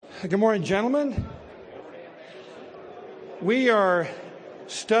Good morning, gentlemen. We are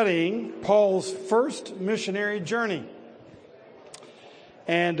studying Paul's first missionary journey.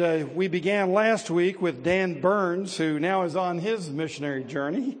 And we began last week with Dan Burns, who now is on his missionary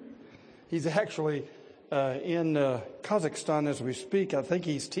journey. He's actually in Kazakhstan as we speak. I think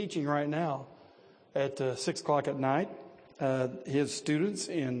he's teaching right now at 6 o'clock at night, his students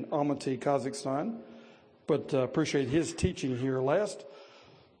in Almaty, Kazakhstan. But appreciate his teaching here last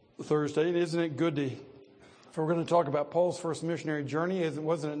Thursday. And isn't it good if we're going to talk about Paul's first missionary journey,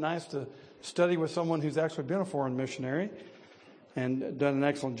 wasn't it nice to study with someone who's actually been a foreign missionary and done an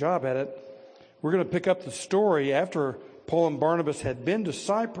excellent job at it? We're going to pick up the story after Paul and Barnabas had been to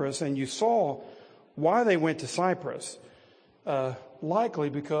Cyprus, and you saw why they went to Cyprus.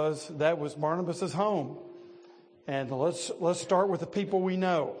 Likely because that was Barnabas' home. And let's start with the people we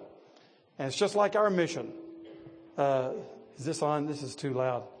know. And it's just like our mission. Is this on? This is too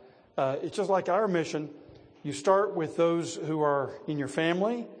loud. It's just like our mission. You start with those who are in your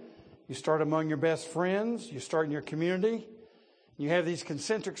family. You start among your best friends. You start in your community. You have these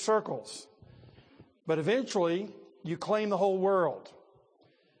concentric circles. But eventually, you claim the whole world.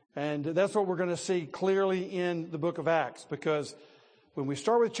 And that's what we're going to see clearly in the book of Acts. Because when we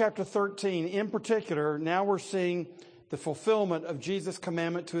start with chapter 13, in particular, now we're seeing the fulfillment of Jesus'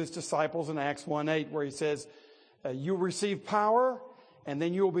 commandment to his disciples in Acts 1:8, where he says, you will receive power, and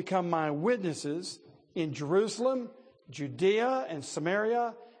then you will become my witnesses in Jerusalem, Judea, and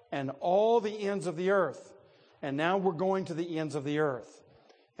Samaria, and all the ends of the earth. And now we're going to the ends of the earth.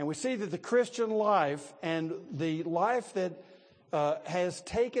 And we see that the Christian life and the life that has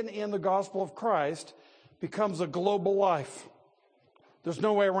taken in the gospel of Christ becomes a global life. There's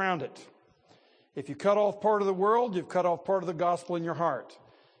no way around it. If you cut off part of the world, you've cut off part of the gospel in your heart.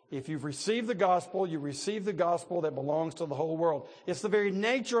 If you've received the gospel, you receive the gospel that belongs to the whole world. It's the very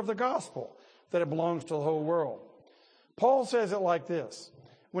nature of the gospel that it belongs to the whole world. Paul says it like this.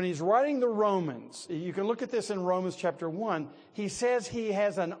 When he's writing the Romans, you can look at this in Romans chapter 1, he says he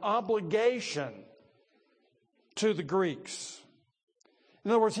has an obligation to the Greeks.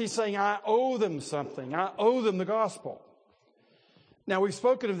 In other words, he's saying, I owe them something. I owe them the gospel. Now, we've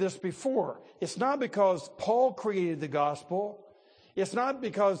spoken of this before. It's not because Paul created the gospel. It's not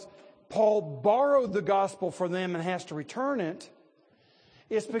because Paul borrowed the gospel from them and has to return it.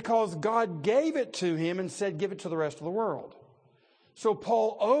 It's because God gave it to him and said, give it to the rest of the world. So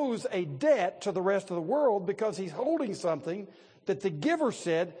Paul owes a debt to the rest of the world because he's holding something that the giver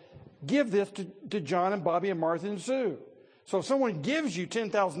said, give this to John and Bobby and Martha and Sue. So if someone gives you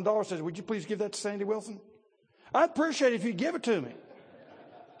 $10,000, says, would you please give that to Sandy Wilson? I'd appreciate it if you give it to me.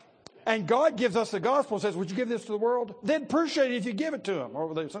 And God gives us the gospel and says, would you give this to the world? They'd appreciate it if you give it to them.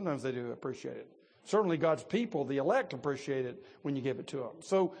 Or sometimes they do appreciate it. Certainly God's people, the elect, appreciate it when you give it to them.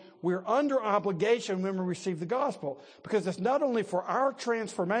 So we're under obligation when we receive the gospel. Because it's not only for our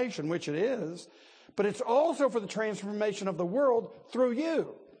transformation, which it is, but it's also for the transformation of the world through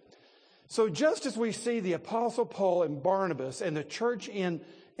you. So just as we see the Apostle Paul and Barnabas and the church in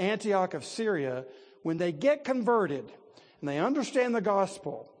Antioch of Syria, when they get converted and they understand the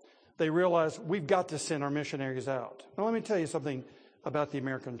gospel, they realize we've got to send our missionaries out. Now, let me tell you something about the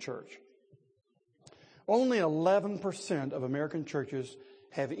American church. Only 11% of American churches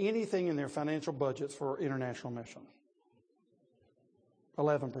have anything in their financial budgets for international mission.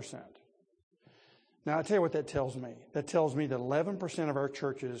 11%. Now, I tell you what that tells me. That tells me that 11% of our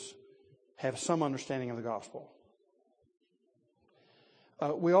churches have some understanding of the gospel.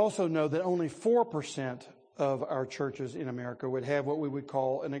 We also know that only 4% of our churches in America would have what we would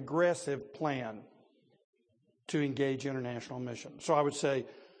call an aggressive plan to engage international mission. So I would say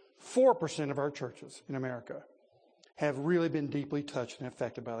 4% of our churches in America have really been deeply touched and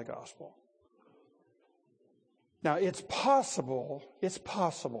affected by the gospel. Now, it's possible,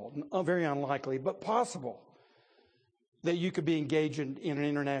 very unlikely, but possible that you could be engaged in an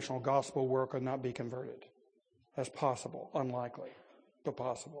international gospel work and not be converted. That's possible, unlikely, but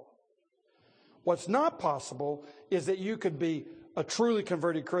possible. What's not possible is that you could be a truly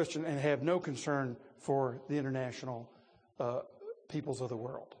converted Christian and have no concern for the international peoples of the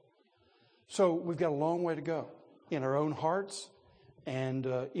world. So we've got a long way to go in our own hearts and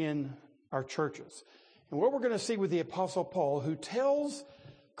in our churches. And what we're going to see with the Apostle Paul, who tells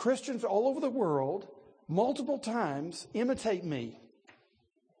Christians all over the world multiple times, imitate me.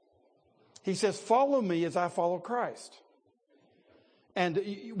 He says, follow me as I follow Christ.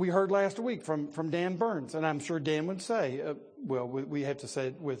 And we heard last week from Dan Burns, and I'm sure Dan would say, we have to say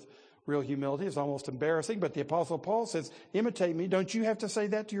it with real humility. It's almost embarrassing, but the Apostle Paul says, imitate me. Don't you have to say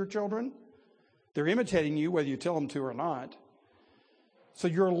that to your children? They're imitating you whether you tell them to or not. So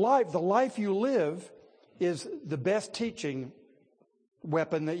your life, the life you live, is the best teaching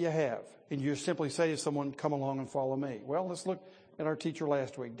weapon that you have. And you simply say to someone, come along and follow me. Well, let's look at our teacher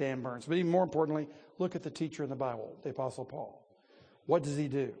last week, Dan Burns. But even more importantly, look at the teacher in the Bible, the Apostle Paul. What does he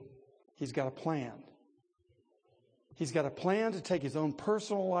do? He's got a plan. He's got a plan to take his own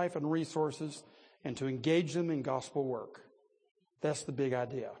personal life and resources and to engage them in gospel work. That's the big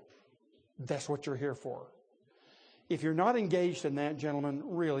idea. That's what you're here for. If you're not engaged in that, gentlemen,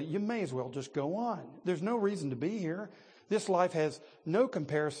 really, you may as well just go on. There's no reason to be here. This life has no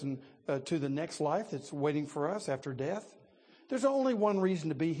comparison to the next life that's waiting for us after death. There's only one reason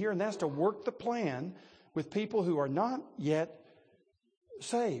to be here, and that's to work the plan with people who are not yet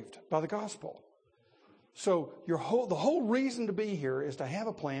saved by the gospel. So the whole reason to be here is to have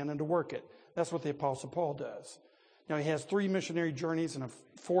a plan and to work it. That's what the Apostle Paul does. Now, he has 3 missionary journeys and a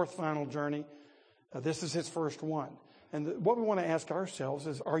 4th final journey. This is his first one. And what we want to ask ourselves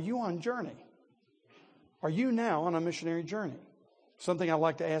is, are you on journey? Are you now on a missionary journey? Something I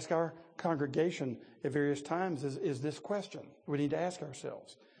like to ask our congregation at various times is this question we need to ask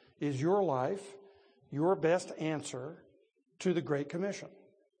ourselves. Is your life your best answer to the Great Commission?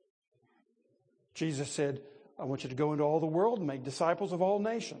 Jesus said, I want you to go into all the world and make disciples of all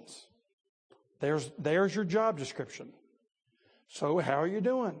nations. There's your job description. So how are you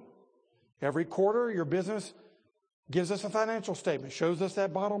doing? Every quarter, your business gives us a financial statement, shows us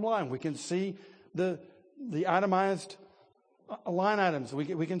that bottom line. We can see the itemized line items.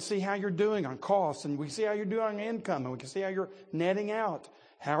 We can see how you're doing on costs, and we see how you're doing on income, and we can see how you're netting out.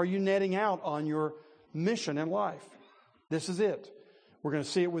 How are you netting out on your mission in life? This is it. We're going to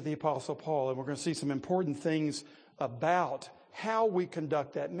see it with the Apostle Paul, and we're going to see some important things about how we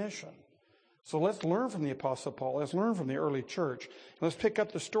conduct that mission. So let's learn from the Apostle Paul. Let's learn from the early church. Let's pick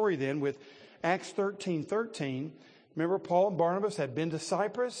up the story then with Acts 13:13. Remember, Paul and Barnabas had been to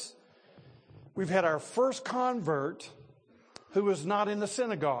Cyprus. We've had our first convert who was not in the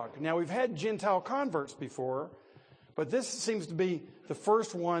synagogue. Now, we've had Gentile converts before, but this seems to be the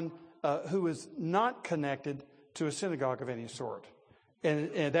first one who is not connected to a synagogue of any sort.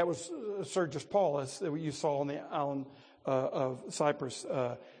 And that was Sergius Paulus that you saw on the island of Cyprus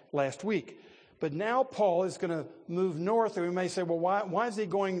last week. But now Paul is going to move north, and we may say, well, why is he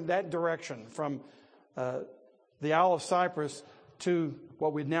going that direction from the Isle of Cyprus to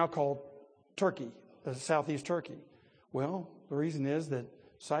what we'd now call Turkey, southeast Turkey? Well, the reason is that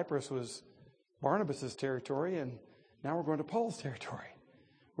Cyprus was Barnabas' territory, and now we're going to Paul's territory.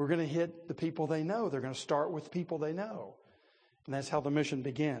 We're going to hit the people they know. They're going to start with people they know. And that's how the mission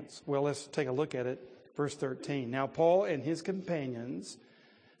begins. Well, let's take a look at it. Verse 13. Now Paul and his companions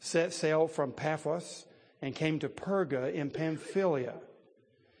set sail from Paphos and came to Perga in Pamphylia.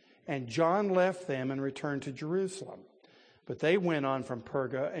 And John left them and returned to Jerusalem. But they went on from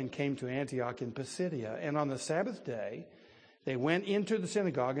Perga and came to Antioch in Pisidia. And on the Sabbath day, they went into the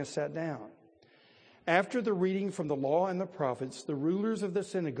synagogue and sat down. After the reading from the law and the prophets, the rulers of the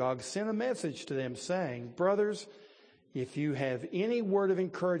synagogue sent a message to them saying, Brothers, if you have any word of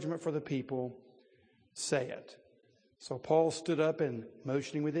encouragement for the people, say it. So Paul stood up and,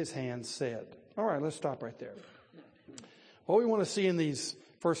 motioning with his hands, said, all right, let's stop right there. What we want to see in these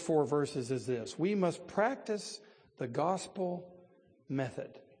first 4 verses is this. We must practice the gospel method.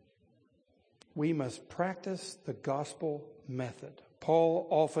 We must practice the gospel method. Paul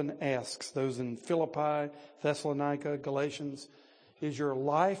often asks those in Philippi, Thessalonica, Galatians, is your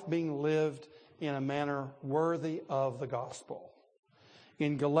life being lived in a manner worthy of the gospel?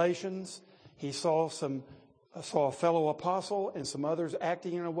 In Galatians, he saw a fellow apostle and some others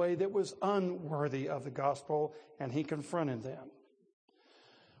acting in a way that was unworthy of the gospel, and he confronted them.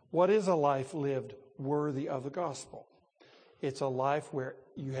 What is a life lived worthy of the gospel? It's a life where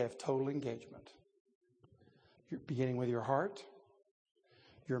you have total engagement. You're beginning with your heart,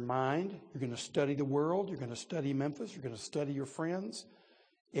 your mind. You're going to study the world. You're going to study Memphis. You're going to study your friends.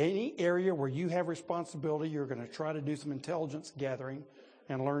 Any area where you have responsibility, you're going to try to do some intelligence gathering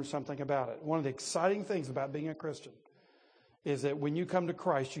and learn something about it. One of the exciting things about being a Christian is that when you come to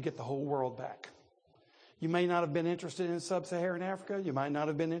Christ, you get the whole world back. You may not have been interested in sub-Saharan Africa. You might not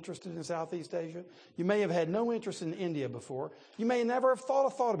have been interested in Southeast Asia. You may have had no interest in India before. You may never have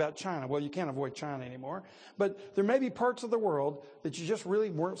thought about China. Well, you can't avoid China anymore. But there may be parts of the world that you just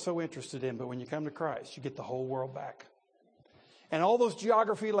really weren't so interested in. But when you come to Christ, you get the whole world back. And all those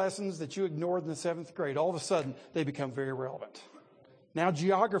geography lessons that you ignored in the 7th grade, all of a sudden, they become very relevant. Now,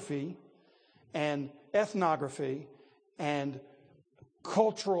 geography and ethnography and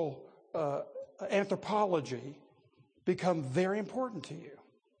cultural anthropology become very important to you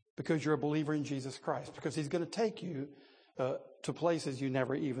because you're a believer in Jesus Christ, because he's going to take you to places you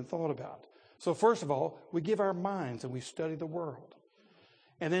never even thought about. So first of all, we give our minds and we study the world.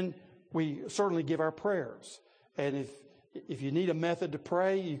 And then we certainly give our prayers. And if you need a method to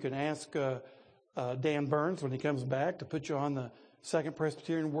pray, you can ask Dan Burns when he comes back to put you on the Second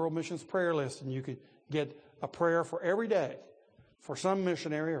Presbyterian World Missions prayer list, and you could get a prayer for every day for some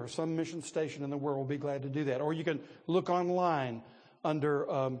missionary or some mission station in the world. We'll be glad to do that. Or you can look online under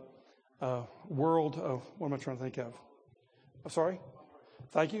World. What am I trying to think of? Sorry?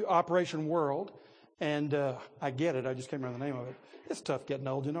 Thank you. Operation World. And I get it. I just can't remember the name of it. It's tough getting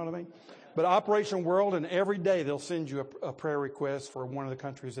old, you know what I mean? But Operation World, and every day they'll send you a prayer request for one of the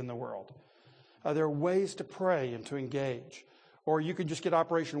countries in the world. There are ways to pray and to engage. Or you could just get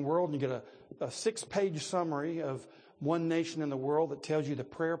Operation World and you get a 6-page summary of one nation in the world that tells you the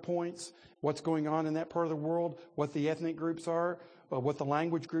prayer points, what's going on in that part of the world, what the ethnic groups are, what the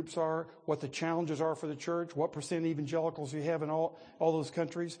language groups are, what the challenges are for the church, what percent evangelicals you have in all those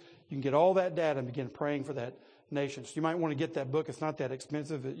countries. You can get all that data and begin praying for that nation. So you might want to get that book. It's not that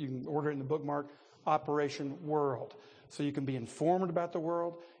expensive. You can order it in the bookmark, Operation World. So you can be informed about the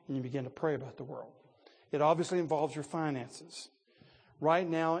world and you begin to pray about the world. It obviously involves your finances. Right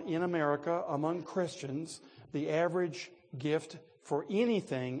now in America, among Christians, the average gift for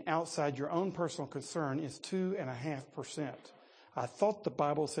anything outside your own personal concern is 2.5%. I thought the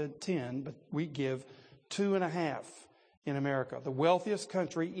Bible said 10, but we give 2.5 in America. The wealthiest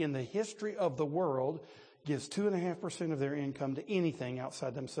country in the history of the world gives 2.5% of their income to anything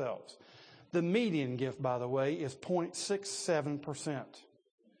outside themselves. The median gift, by the way, is 0.67%.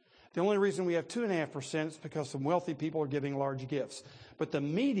 The only reason we have 2.5% is because some wealthy people are giving large gifts. But the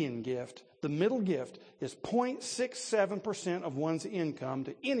median gift, the middle gift, is 0.67% of one's income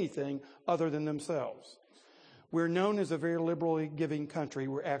to anything other than themselves. We're known as a very liberally giving country.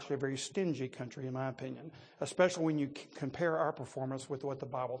 We're actually a very stingy country, in my opinion, especially when you compare our performance with what the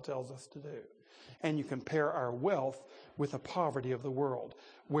Bible tells us to do. And you compare our wealth with the poverty of the world,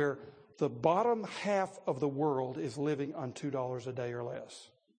 where the bottom half of the world is living on $2 a day or less.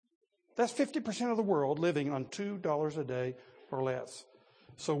 That's 50% of the world living on $2 a day or less.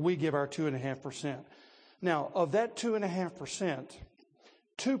 So we give our 2.5%. Now, of that 2.5%,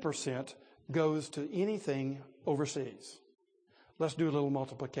 2% goes to anything overseas. Let's do a little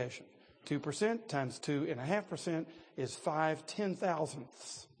multiplication. 2% times 2.5% is 5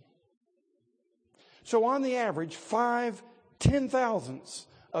 ten-thousandths. So on the average, 5 ten-thousandths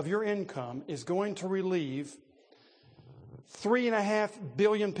of your income is going to relieve 3.5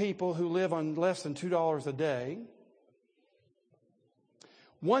 billion people who live on less than $2 a day.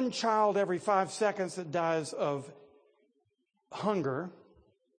 One child every 5 seconds that dies of hunger.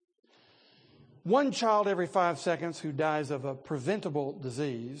 One child every 5 seconds who dies of a preventable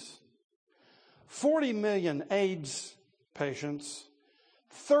disease. 40 million AIDS patients.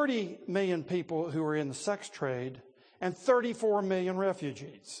 30 million people who are in the sex trade. And 34 million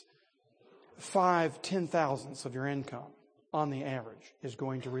refugees. 5 ten-thousandths of your income on the average is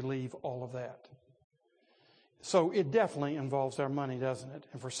going to relieve all of that. So it definitely involves our money, doesn't it?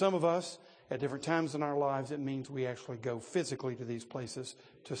 And for some of us, at different times in our lives, it means we actually go physically to these places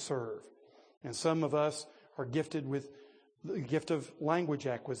to serve. And some of us are gifted with the gift of language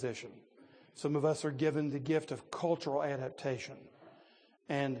acquisition. Some of us are given the gift of cultural adaptation.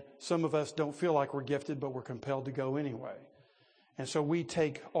 And some of us don't feel like we're gifted, but we're compelled to go anyway. And so we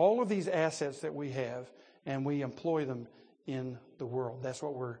take all of these assets that we have and we employ them in the world. That's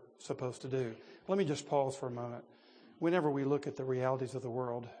what we're supposed to do. Let me just pause for a moment. Whenever we look at the realities of the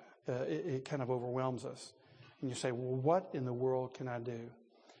world, it kind of overwhelms us. And you say, well, what in the world can I do?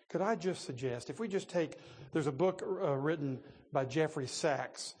 Could I just suggest, if we just take, there's a book written by Jeffrey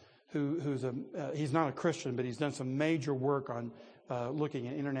Sachs, he's not a Christian, but he's done some major work on looking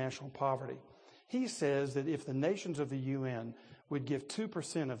at international poverty. He says that if the nations of the UN would give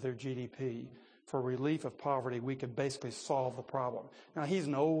 2% of their GDP for relief of poverty, we could basically solve the problem. Now, he's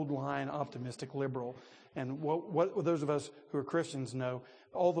an old line, optimistic liberal. And what those of us who are Christians know,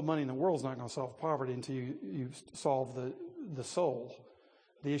 all the money in the world is not going to solve poverty until you solve the soul,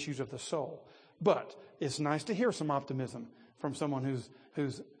 the issues of the soul. But it's nice to hear some optimism from someone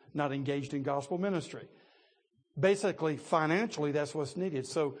who's not engaged in gospel ministry. Basically, financially, that's what's needed.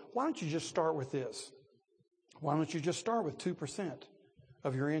 So why don't you just start with this? Why don't you just start with 2%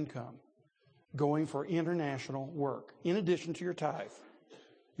 of your income going for international work, in addition to your tithe?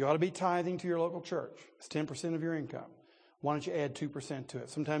 You ought to be tithing to your local church. It's 10% of your income. Why don't you add 2% to it?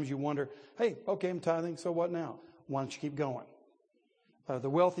 Sometimes you wonder, hey, okay, I'm tithing, so what now? Why don't you keep going? The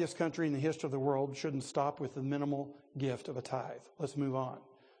wealthiest country in the history of the world shouldn't stop with the minimal gift of a tithe. Let's move on.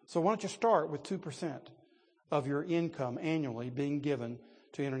 So why don't you start with 2% of your income annually being given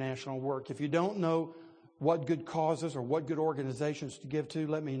to international work. If you don't know what good causes or what good organizations to give to,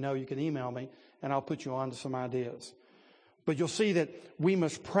 let me know. You can email me, and I'll put you on to some ideas. But you'll see that we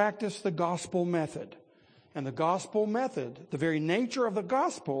must practice the gospel method. And the gospel method, the very nature of the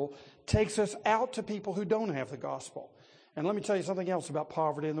gospel, takes us out to people who don't have the gospel. And let me tell you something else about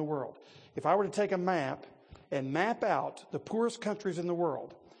poverty in the world. If I were to take a map and map out the poorest countries in the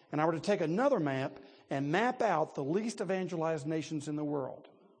world, and I were to take another map and map out the least evangelized nations in the world.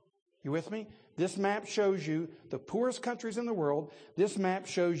 You with me? This map shows you the poorest countries in the world. This map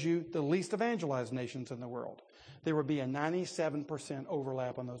shows you the least evangelized nations in the world. There would be a 97%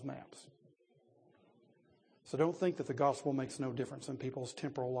 overlap on those maps. So don't think that the gospel makes no difference in people's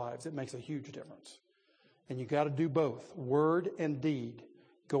temporal lives. It makes a huge difference. And you got to do both, word and deed,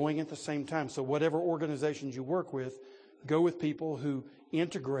 going at the same time. So whatever organizations you work with, go with people who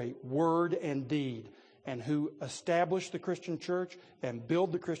integrate word and deed and who establish the Christian church and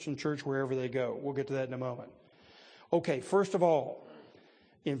build the Christian church wherever they go. We'll get to that in a moment. Okay, first of all,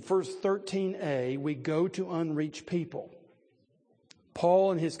 in verse 13a, we go to unreached people.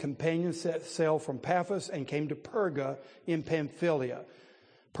 Paul and his companions set sail from Paphos and came to Perga in Pamphylia.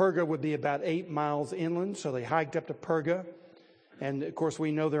 Perga would be about 8 miles inland, so they hiked up to Perga. And, of course,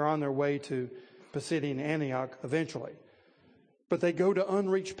 we know they're on their way to Pisidian Antioch eventually. But they go to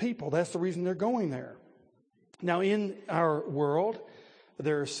unreached people. That's the reason they're going there. Now, in our world,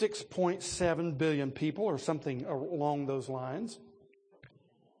 there are 6.7 billion people or something along those lines.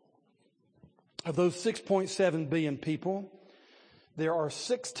 Of those 6.7 billion people, there are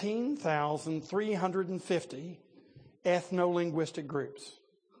 16,350 ethno-linguistic groups.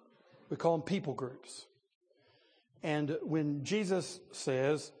 We call them people groups. And when Jesus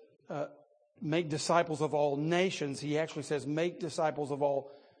says, make disciples of all nations, he actually says, make disciples of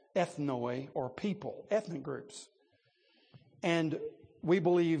all ethnoi, or people, ethnic groups. And we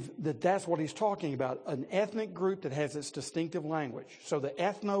believe that that's what he's talking about, an ethnic group that has its distinctive language. So the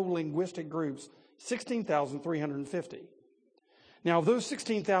ethno-linguistic groups, 16,350. Now, of those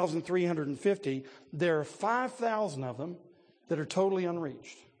 16,350, there are 5,000 of them that are totally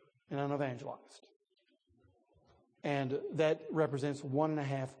unreached and unevangelized. And that represents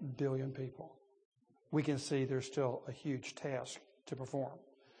 1.5 billion people. We can see there's still a huge task to perform.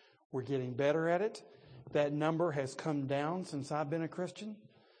 We're getting better at it. That number has come down since I've been a Christian.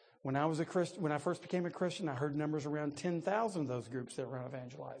 When I first became a Christian, I heard numbers around 10,000 of those groups that were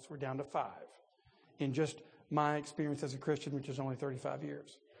unevangelized. We're down to 5 in just my experience as a Christian, which is only 35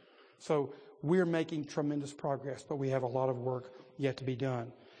 years. So we're making tremendous progress, but we have a lot of work yet to be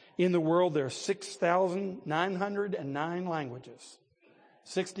done. In the world, there are 6,909 languages,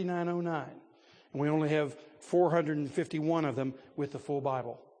 6,909. And we only have 451 of them with the full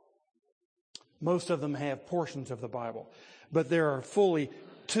Bible. Most of them have portions of the Bible. But there are fully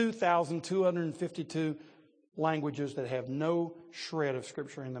 2,252 languages that have no shred of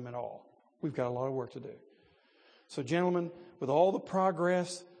Scripture in them at all. We've got a lot of work to do. So, gentlemen, with all the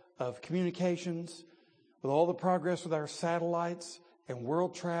progress of communications, with all the progress with our satellites and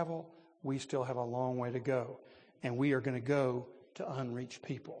world travel, we still have a long way to go. And we are going to go to unreached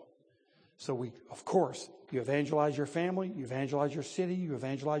people. So of course, you evangelize your family, you evangelize your city, you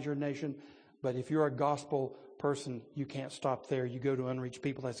evangelize your nation. But if you're a gospel person, you can't stop there. You go to unreached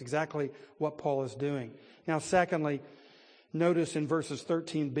people. That's exactly what Paul is doing. Now, secondly, notice in verses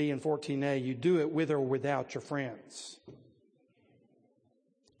 13b and 14a, you do it with or without your friends.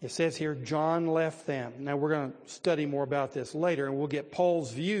 It says here, John left them. Now, we're going to study more about this later, and we'll get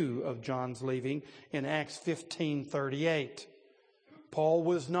Paul's view of John's leaving in Acts 15:38. Paul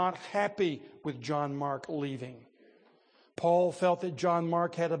was not happy with John Mark leaving. Paul felt that John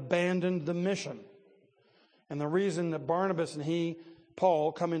Mark had abandoned the mission. And the reason that Barnabas and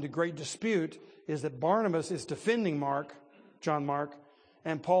Paul, come into great dispute is that Barnabas is defending John Mark,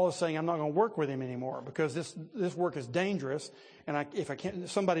 and Paul is saying, I'm not going to work with him anymore because this work is dangerous, and if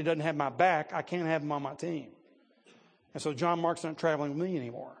somebody doesn't have my back, I can't have him on my team. And so John Mark's not traveling with me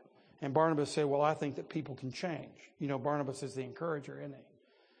anymore. And Barnabas said, well, I think that people can change. You know, Barnabas is the encourager, isn't he?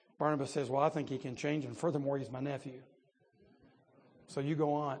 Barnabas says, well, I think he can change, and furthermore, he's my nephew. So you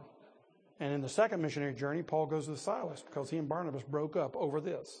go on. And in the second missionary journey, Paul goes with Silas because he and Barnabas broke up over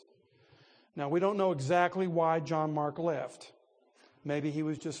this. Now, we don't know exactly why John Mark left. Maybe he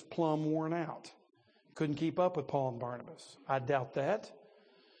was just plumb worn out. Couldn't keep up with Paul and Barnabas. I doubt that.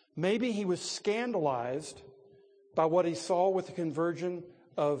 Maybe he was scandalized by what he saw with the conversion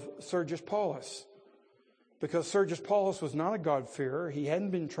of Sergius Paulus. Because Sergius Paulus was not a God-fearer. He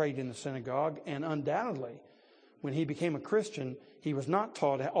hadn't been trained in the synagogue. And undoubtedly, when he became a Christian, He was not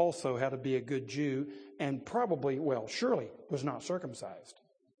taught also how to be a good Jew, and probably, well, surely was not circumcised.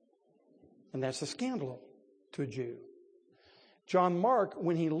 And that's a scandal to a Jew. John Mark,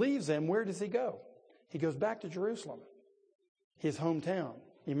 when he leaves them, where does he go? He goes back to Jerusalem, his hometown.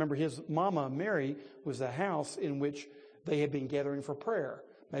 You remember his mama, Mary, was the house in which they had been gathering for prayer.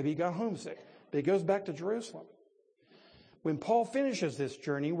 Maybe he got homesick, but he goes back to Jerusalem. When Paul finishes this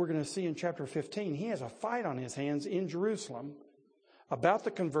journey, we're going to see in chapter 15, he has a fight on his hands in Jerusalem about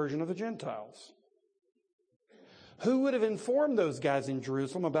the conversion of the Gentiles. Who would have informed those guys in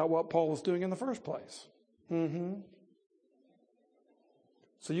Jerusalem about what Paul was doing in the first place?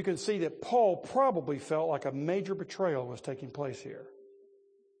 So you can see that Paul probably felt like a major betrayal was taking place here.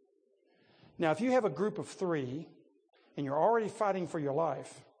 Now, if you have a group of 3 and you're already fighting for your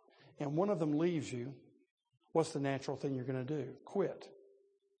life and one of them leaves you, what's the natural thing you're going to do? Quit.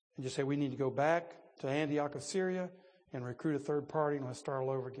 And just say, we need to go back to Antioch of Syria and recruit a third party and let's start all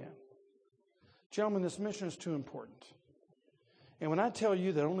over again. Gentlemen, this mission is too important. And when I tell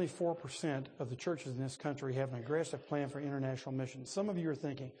you that only 4% of the churches in this country have an aggressive plan for international missions, some of you are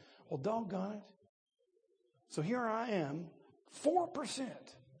thinking, well, doggone it. So here I am, 4%,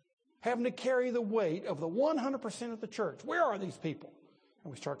 having to carry the weight of the 100% of the church. Where are these people?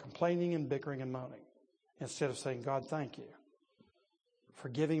 And we start complaining and bickering and moaning instead of saying, God, thank you for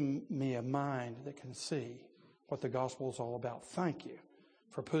giving me a mind that can see what the gospel is all about. Thank you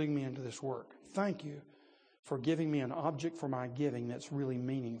for putting me into this work. Thank you for giving me an object for my giving that's really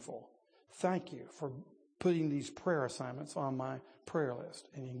meaningful. Thank you for putting these prayer assignments on my prayer list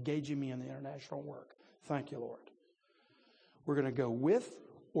and engaging me in the international work. Thank you, Lord. We're going to go with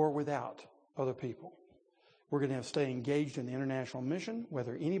or without other people. We're going to stay engaged in the international mission,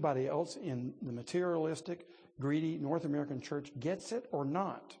 whether anybody else in the materialistic, greedy North American church gets it or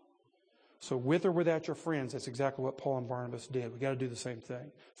not. So with or without your friends, that's exactly what Paul and Barnabas did. We got to do the same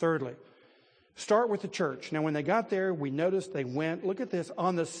thing. Thirdly, start with the church. Now, when they got there, we noticed they went, look at this,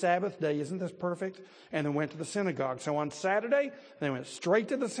 on the Sabbath day. Isn't this perfect? And then went to the synagogue. So on Saturday, they went straight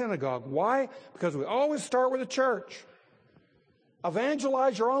to the synagogue. Why? Because we always start with the church.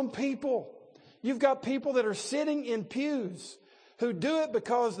 Evangelize your own people. You've got people that are sitting in pews who do it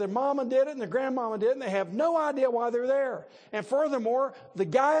because their mama did it and their grandmama did it, and they have no idea why they're there. And furthermore, the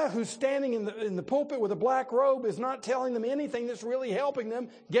guy who's standing in the pulpit with a black robe is not telling them anything that's really helping them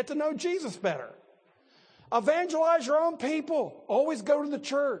get to know Jesus better. Evangelize your own people. Always go to the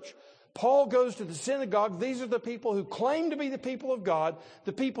church. Paul goes to the synagogue. These are the people who claim to be the people of God,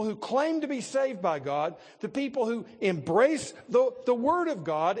 the people who claim to be saved by God, the people who embrace the Word of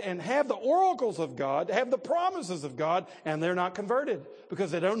God and have the oracles of God, have the promises of God, and they're not converted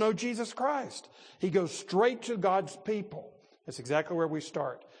because they don't know Jesus Christ. He goes straight to God's people. That's exactly where we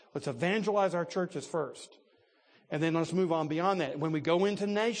start. Let's evangelize our churches first. And then let's move on beyond that. When we go into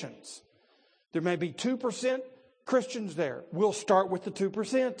nations, there may be 2% Christians there. We'll start with the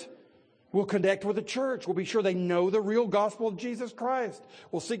 2%. We'll connect with the church. We'll be sure they know the real gospel of Jesus Christ.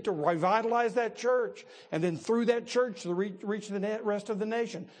 We'll seek to revitalize that church. And then through that church, to reach the rest of the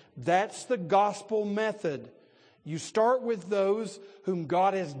nation. That's the gospel method. You start with those whom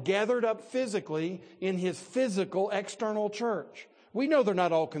God has gathered up physically in His physical external church. We know they're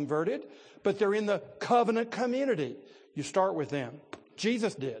not all converted, but they're in the covenant community. You start with them.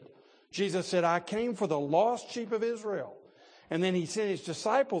 Jesus did. Jesus said, I came for the lost sheep of Israel. And then He sent His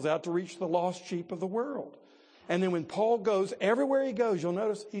disciples out to reach the lost sheep of the world. And then when Paul goes, everywhere he goes, you'll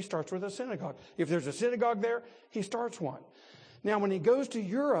notice he starts with a synagogue. If there's a synagogue there, he starts one. Now, when he goes to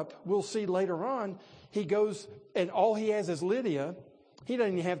Europe, we'll see later on, he goes and all he has is Lydia. He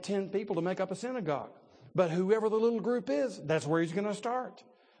doesn't even have 10 people to make up a synagogue. But whoever the little group is, that's where he's going to start.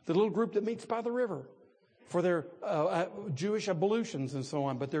 The little group that meets by the river for their Jewish ablutions and so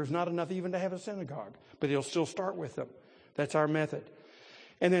on. But there's not enough even to have a synagogue. But he'll still start with them. That's our method.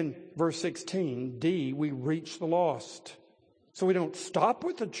 And then verse 16, D, we reach the lost. So we don't stop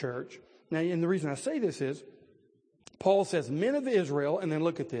with the church. Now, and the reason I say this is, Paul says, men of Israel, and then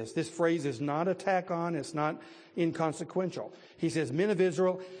look at this. This phrase is not a tack on. It's not inconsequential. He says, men of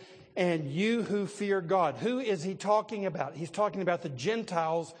Israel, and you who fear God. Who is he talking about? He's talking about the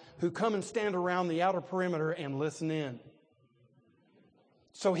Gentiles who come and stand around the outer perimeter and listen in.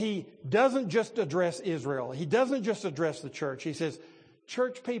 So he doesn't just address Israel. He doesn't just address the church. He says,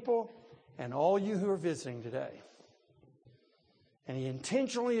 church people and all you who are visiting today. And he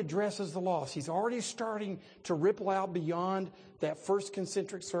intentionally addresses the lost. He's already starting to ripple out beyond that first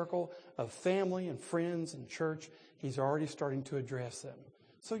concentric circle of family and friends and church. He's already starting to address them.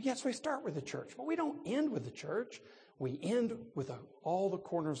 So yes, we start with the church, but we don't end with the church. We end with all the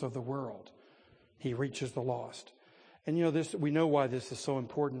corners of the world. He reaches the lost. And we know why this is so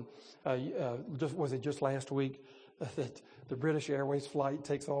important. Was it just last week that the British Airways flight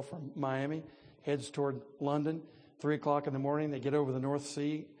takes off from Miami, heads toward London, 3:00 in the morning. They get over the North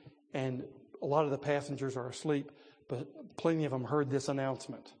Sea, and a lot of the passengers are asleep, but plenty of them heard this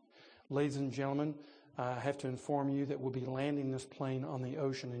announcement. Ladies and gentlemen, I have to inform you that we'll be landing this plane on the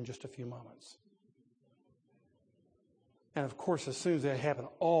ocean in just a few moments. And of course, as soon as that happened,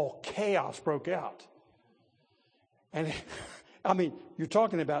 all chaos broke out. And I mean, you're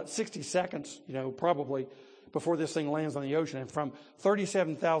talking about 60 seconds, probably before this thing lands on the ocean. And from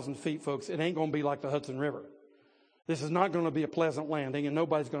 37,000 feet, folks, it ain't going to be like the Hudson River. This is not going to be a pleasant landing, and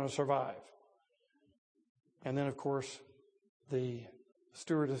nobody's going to survive. And then, of course, the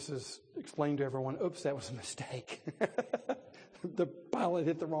stewardesses explained to everyone, oops, that was a mistake. The pilot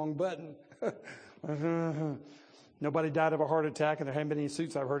hit the wrong button. Nobody died of a heart attack, and there haven't been any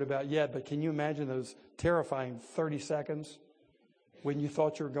suits I've heard about yet. But can you imagine those terrifying 30 seconds when you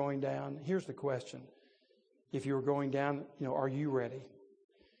thought you were going down? Here's the question. If you were going down, are you ready?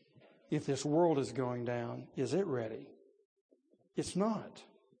 If this world is going down, is it ready? It's not.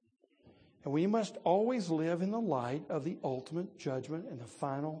 And we must always live in the light of the ultimate judgment and the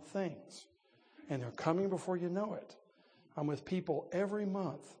final things. And they're coming before you know it. I'm with people every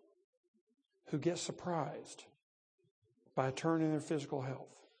month who get surprised by a turn in their physical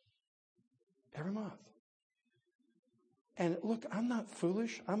health. Every month. And look, I'm not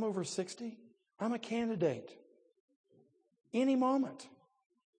foolish. I'm over 60. I'm a candidate. Any moment.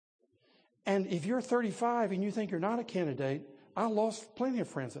 And if you're 35 and you think you're not a candidate, I lost plenty of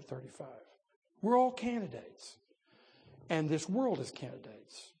friends at 35. We're all candidates. And this world is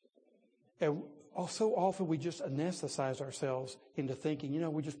candidates. And so often we just anesthetize ourselves into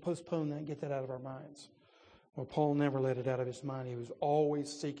thinking, we just postpone that and get that out of our minds. Well, Paul never let it out of his mind. He was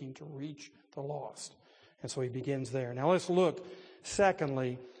always seeking to reach the lost. And so he begins there. Now let's look,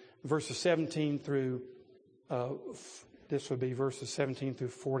 secondly, verses 17 through, this would be verses 17 through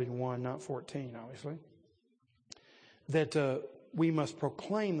 41, not 14, obviously, that we must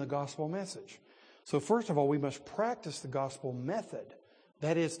proclaim the gospel message. So first of all, we must practice the gospel method.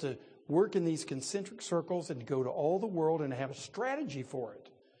 That is to work in these concentric circles and to go to all the world and to have a strategy for it.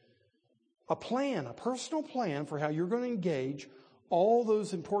 A plan, a personal plan for how you're going to engage all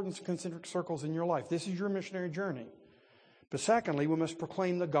those important concentric circles in your life. This is your missionary journey. But secondly, we must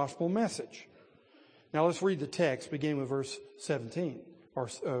proclaim the gospel message. Now let's read the text, beginning with verse 17, or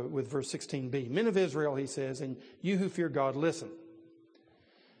with verse 16b. Men of Israel, he says, and you who fear God, listen.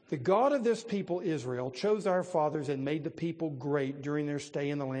 The God of this people, Israel, chose our fathers and made the people great during their stay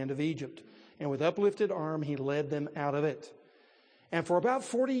in the land of Egypt. And with uplifted arm, he led them out of it. And for about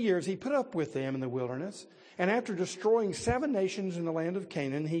 40 years, he put up with them in the wilderness. And after destroying 7 nations in the land of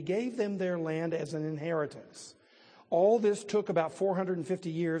Canaan, he gave them their land as an inheritance. All this took about 450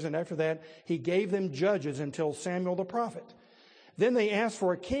 years, and after that, he gave them judges until Samuel the prophet. Then they asked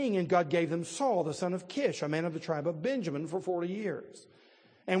for a king, and God gave them Saul, the son of Kish, a man of the tribe of Benjamin, for 40 years.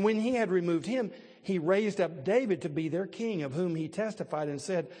 And when he had removed him, he raised up David to be their king, of whom he testified and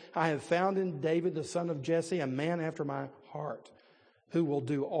said, I have found in David, the son of Jesse, a man after my heart, who will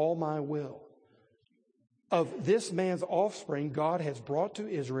do all my will. Of this man's offspring, God has brought to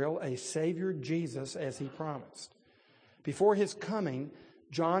Israel a Savior, Jesus, as he promised. Before his coming,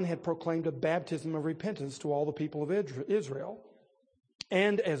 John had proclaimed a baptism of repentance to all the people of Israel.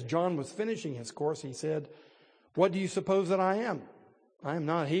 And as John was finishing his course, he said, what do you suppose that I am? I am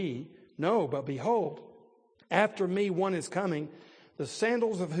not he. No, but behold, after me one is coming, the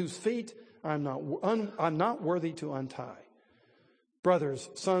sandals of whose feet I'm not worthy to untie. Brothers,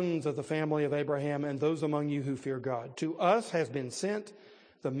 sons of the family of Abraham, and those among you who fear God, to us has been sent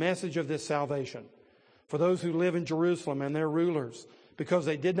the message of this salvation. For those who live in Jerusalem and their rulers, because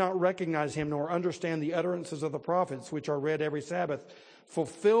they did not recognize him nor understand the utterances of the prophets, which are read every Sabbath,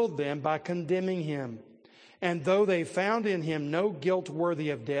 fulfilled them by condemning him. And though they found in him no guilt worthy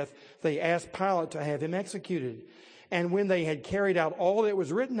of death, they asked Pilate to have him executed. And when they had carried out all that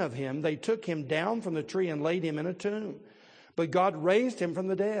was written of him, they took him down from the tree and laid him in a tomb. But God raised him from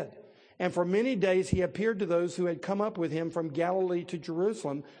the dead. And for many days he appeared to those who had come up with him from Galilee to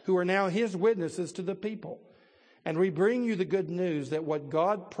Jerusalem, who are now his witnesses to the people. And we bring you the good news that what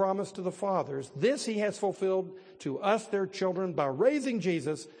God promised to the fathers, this he has fulfilled to us, their children, by raising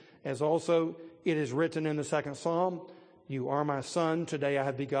Jesus, as also it is written in the 2nd Psalm, you are my son, today I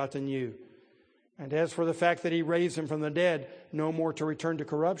have begotten you. And as for the fact that he raised him from the dead, no more to return to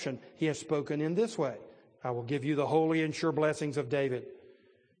corruption, he has spoken in this way, I will give you the holy and sure blessings of David.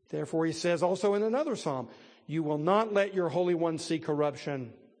 Therefore he says also in another psalm, you will not let your Holy One see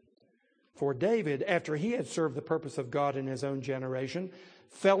corruption. For David, after he had served the purpose of God in his own generation,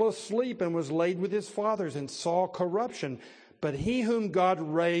 fell asleep and was laid with his fathers and saw corruption. But he whom God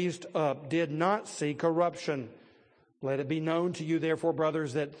raised up did not see corruption. Let it be known to you, therefore,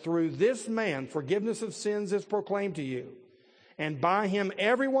 brothers, that through this man forgiveness of sins is proclaimed to you. And by him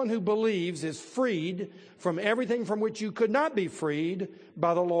everyone who believes is freed from everything from which you could not be freed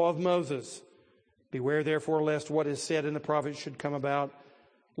by the law of Moses. Beware, therefore, lest what is said in the prophets should come about.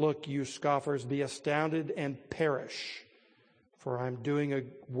 Look, you scoffers, be astounded and perish. For I am doing a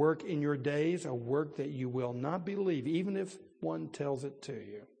work in your days, a work that you will not believe, even if one tells it to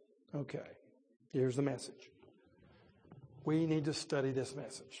you. Okay, here's the message. We need to study this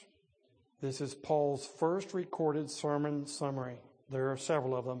message. This is Paul's first recorded sermon summary. There are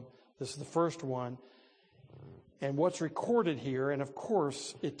several of them. This is the first one. And what's recorded here, and of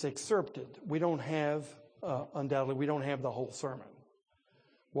course it's excerpted. We don't have, undoubtedly, we don't have the whole sermon.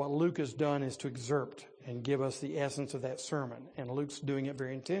 What Luke has done is to excerpt and give us the essence of that sermon. And Luke's doing it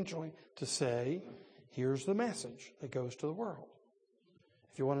very intentionally to say, here's the message that goes to the world.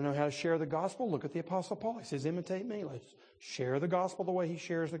 If you want to know how to share the gospel, look at the Apostle Paul. He says, imitate me. Let's share the gospel the way he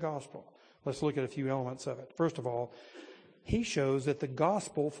shares the gospel. Let's look at a few elements of it. First of all, he shows that the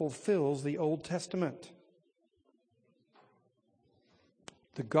gospel fulfills the Old Testament.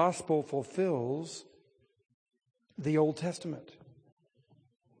 The gospel fulfills the Old Testament.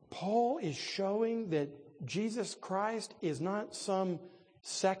 Paul is showing that Jesus Christ is not some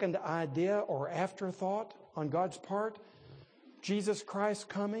second idea or afterthought on God's part. Jesus Christ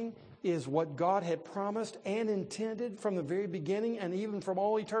coming is what God had promised and intended from the very beginning and even from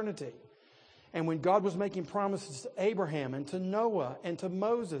all eternity. And when God was making promises to Abraham and to Noah and to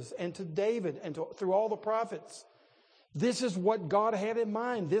Moses and to David and through all the prophets, this is what God had in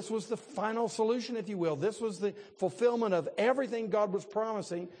mind. This was the final solution, if you will. This was the fulfillment of everything God was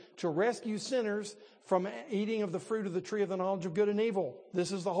promising to rescue sinners from eating of the fruit of the tree of the knowledge of good and evil.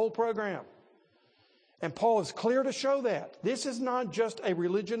 This is the whole program. And Paul is clear to show that. This is not just a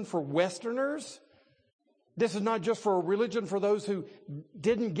religion for Westerners. This is not just for a religion for those who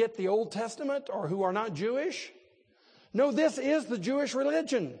didn't get the Old Testament or who are not Jewish. No, this is the Jewish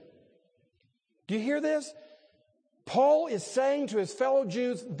religion. Do you hear this? Paul is saying to his fellow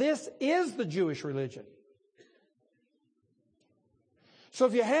Jews, this is the Jewish religion. So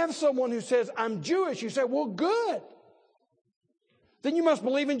if you have someone who says, I'm Jewish, you say, well, good. Then you must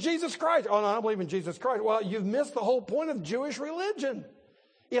believe in Jesus Christ. Oh, no, I don't believe in Jesus Christ. Well, you've missed the whole point of Jewish religion.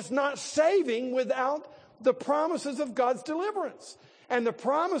 It's not saving without the promises of God's deliverance. And the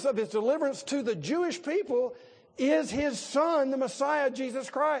promise of his deliverance to the Jewish people is his Son, the Messiah, Jesus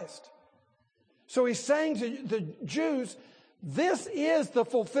Christ. So he's saying to the Jews, this is the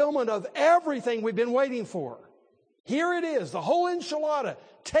fulfillment of everything we've been waiting for. Here it is, the whole enchilada.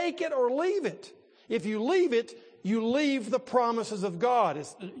 Take it or leave it. If you leave it, you leave the promises of God.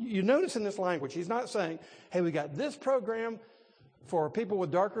 You notice in this language, he's not saying, hey, we got this program for people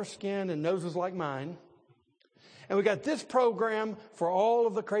with darker skin and noses like mine. And we got this program for all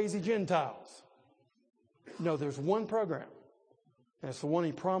of the crazy Gentiles. No, there's one program. And it's the one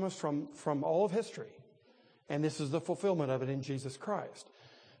he promised from all of history. And this is the fulfillment of it in Jesus Christ.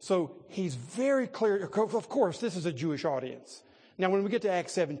 So he's very clear. Of course, this is a Jewish audience. Now, when we get to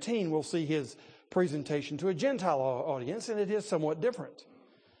Acts 17, we'll see his presentation to a Gentile audience, and it is somewhat different.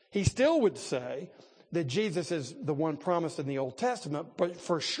 He still would say that Jesus is the one promised in the Old Testament, but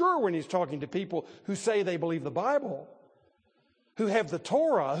for sure when he's talking to people who say they believe the Bible, who have the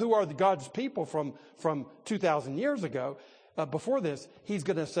Torah, who are God's people from 2,000 years ago, before this, he's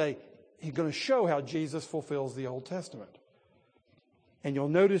going to show how Jesus fulfills the Old Testament. And you'll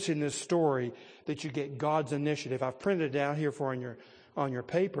notice in this story that you get God's initiative. I've printed it out here for on your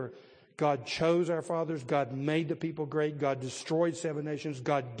paper. God chose our fathers. God made the people great. God destroyed 7 nations.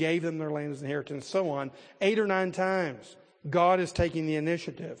 God gave them their land as inheritance, so on. 8 or 9 times, God is taking the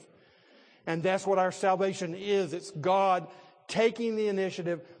initiative. And that's what our salvation is. It's God taking the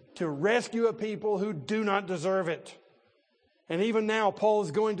initiative to rescue a people who do not deserve it. And even now, Paul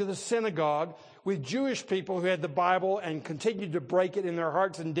is going to the synagogue with Jewish people who had the Bible and continued to break it in their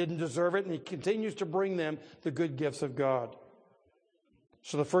hearts and didn't deserve it. And he continues to bring them the good gifts of God.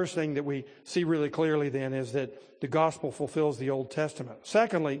 So the first thing that we see really clearly then is that the gospel fulfills the Old Testament.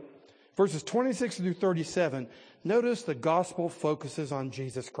 Secondly, verses 26 through 37, notice the gospel focuses on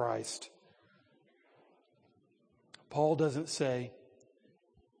Jesus Christ. Paul doesn't say,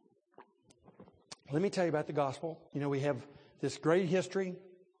 let me tell you about the gospel. You know, we have this great history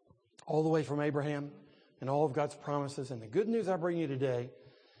all the way from Abraham and all of God's promises. And the good news I bring you today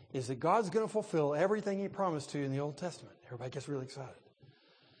is that God's going to fulfill everything he promised to you in the Old Testament. Everybody gets really excited.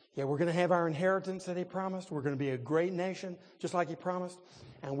 Yeah, we're going to have our inheritance that he promised. We're going to be a great nation, just like he promised.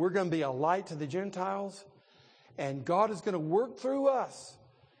 And we're going to be a light to the Gentiles. And God is going to work through us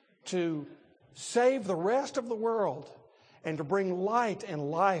to save the rest of the world and to bring light and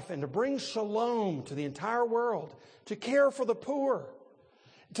life and to bring shalom to the entire world, to care for the poor,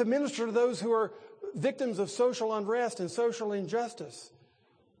 to minister to those who are victims of social unrest and social injustice.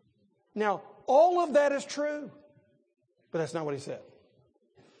 Now, all of that is true, but that's not what he said,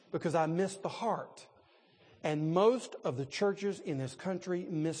 because I missed the heart. And most of the churches in this country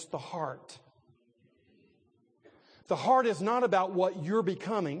miss the heart. The heart is not about what you're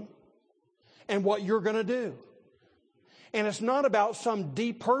becoming and what you're going to do. And it's not about some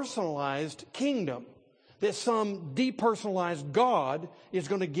depersonalized kingdom, that some depersonalized God is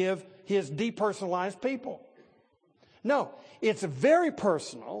going to give his depersonalized people. No, it's very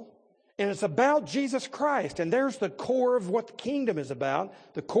personal, and it's about Jesus Christ. And there's the core of what the kingdom is about,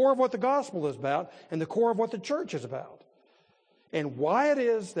 the core of what the gospel is about, and the core of what the church is about. And why it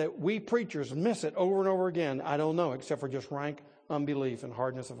is that we preachers miss it over and over again, I don't know, except for just rank unbelief and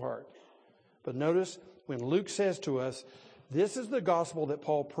hardness of heart. But notice when Luke says to us, this is the gospel that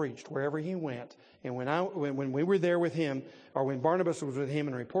Paul preached wherever he went. And when we were there with him, or when Barnabas was with him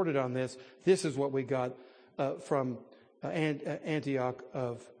and reported on this, this is what we got from Antioch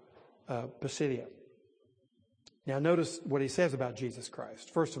of Pisidia. Now notice what he says about Jesus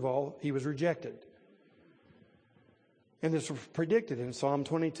Christ. First of all, he was rejected. And this was predicted in Psalm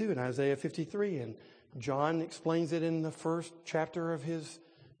 22 and Isaiah 53. And John explains it in the first chapter of his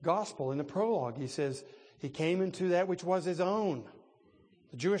gospel, in the prologue. He says, he came into that which was his own,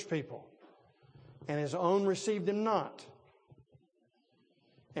 the Jewish people, and his own received him not.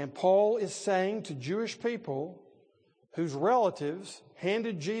 And Paul is saying to Jewish people whose relatives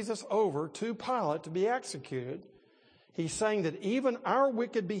handed Jesus over to Pilate to be executed, he's saying that even our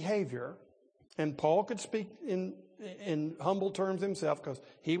wicked behavior, and Paul could speak in humble terms himself because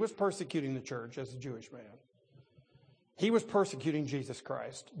he was persecuting the church as a Jewish man. He was persecuting Jesus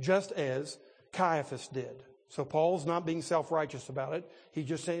Christ, just as Caiaphas did. So Paul's not being self-righteous about it. He's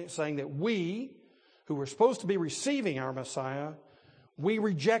just saying that we, who were supposed to be receiving our Messiah, we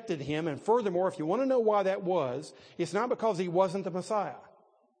rejected him. And furthermore, if you want to know why that was, it's not because he wasn't the Messiah.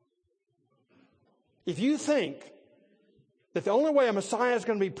 If you think that the only way a Messiah is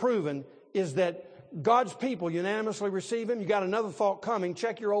going to be proven is that God's people unanimously receive him, you got another thought coming.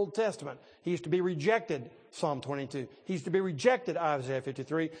 Check your Old Testament. He's to be rejected, Psalm 22. He's to be rejected, Isaiah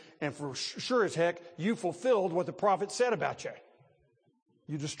 53. And for sure as heck, you fulfilled what the prophet said about you.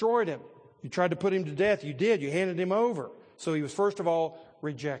 You destroyed him. You tried to put him to death. You did. You handed him over. So he was, first of all,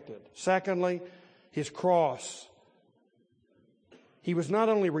 rejected. Secondly, his cross. He was not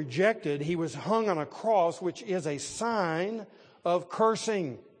only rejected, he was hung on a cross, which is a sign of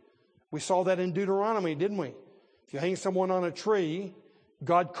cursing. We saw that in Deuteronomy, didn't we? If you hang someone on a tree,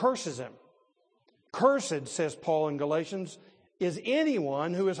 God curses him. Cursed, says Paul in Galatians, is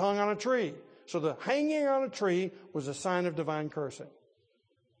anyone who is hung on a tree. So the hanging on a tree was a sign of divine cursing.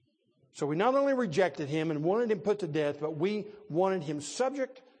 So we not only rejected him and wanted him put to death, but we wanted him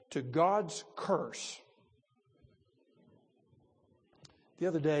subject to God's curse. The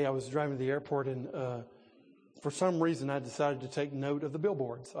other day I was driving to the airport and for some reason, I decided to take note of the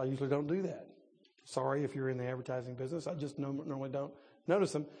billboards. I usually don't do that. Sorry if you're in the advertising business. I just normally don't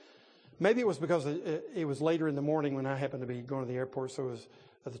notice them. Maybe it was because it was later in the morning when I happened to be going to the airport, so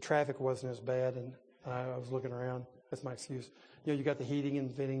the traffic wasn't as bad, and I was looking around. That's my excuse. You know, you got the heating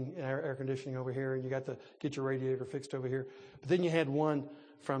and venting and air conditioning over here, and you got to get your radiator fixed over here. But then you had one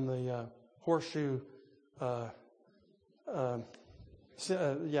from the Horseshoe,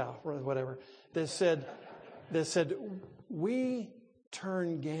 whatever, that said, we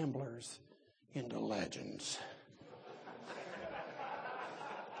turn gamblers into legends.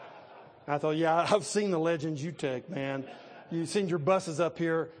 I thought, yeah, I've seen the legends you take, man. You send your buses up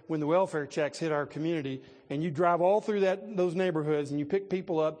here when the welfare checks hit our community, and you drive all through those neighborhoods, and you pick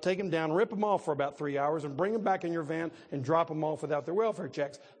people up, take them down, rip them off for about 3 hours, and bring them back in your van and drop them off without their welfare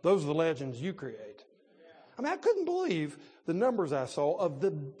checks. Those are the legends you create. I mean, I couldn't believe the numbers I saw of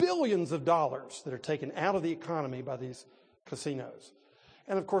the billions of dollars that are taken out of the economy by these casinos.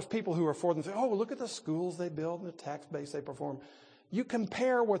 And, of course, people who are for them say, oh, look at the schools they build and the tax base they perform. You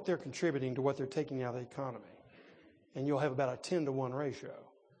compare what they're contributing to what they're taking out of the economy, and you'll have about a 10-to-1 ratio.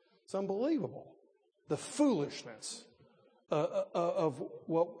 It's unbelievable. The foolishness of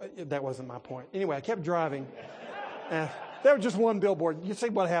that wasn't my point. Anyway, I kept driving. That was just one billboard. You see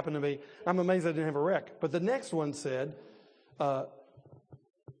what happened to me. I'm amazed I didn't have a wreck. But the next one said,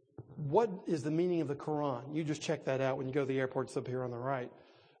 what is the meaning of the Quran? You just check that out when you go to the airport. It's up here on the right.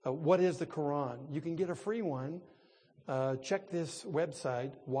 What is the Quran? You can get a free one. Check this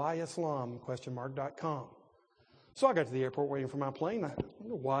website, whyislam.com. So I got to the airport waiting for my plane.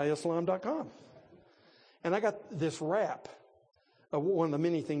 Whyislam.com. And I got this wrap. One of the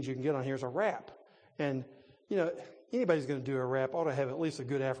many things you can get on here is a wrap. And, you know, anybody's going to do a wrap ought to have at least a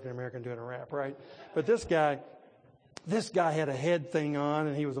good African American doing a wrap, right? But this guy had a head thing on,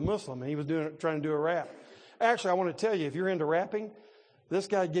 and he was a Muslim, and he was trying to do a wrap. Actually, I want to tell you, if you're into rapping, this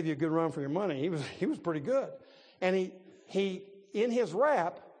guy would give you a good run for your money. He was pretty good. And he in his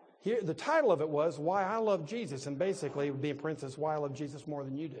rap, the title of it was Why I Love Jesus. And basically, it would be in parentheses, Why I Love Jesus More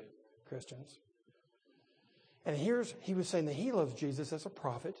Than You Do, Christians. And he was saying that he loves Jesus as a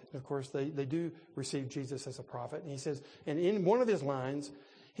prophet. And of course, they do receive Jesus as a prophet. And he says, and in one of his lines,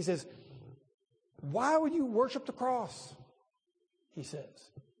 he says, why would you worship the cross? He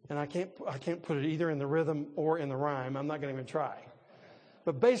says. And I can't put it either in the rhythm or in the rhyme. I'm not going to even try.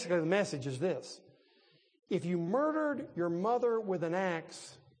 But basically, the message is this. If you murdered your mother with an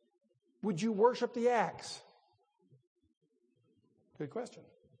axe, would you worship the axe? Good question.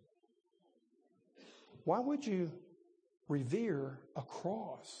 Why would you revere a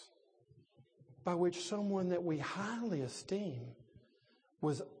cross by which someone that we highly esteem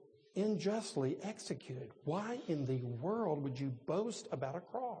was unjustly executed? Why in the world would you boast about a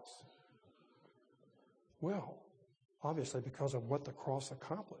cross? Well, obviously because of what the cross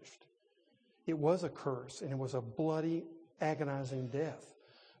accomplished. It was a curse, and it was a bloody, agonizing death.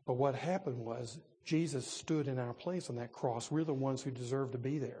 But what happened was Jesus stood in our place on that cross. We're the ones who deserve to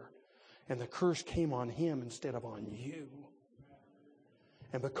be there. And the curse came on him instead of on you.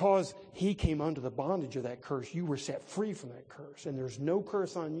 And because he came under the bondage of that curse, you were set free from that curse. And there's no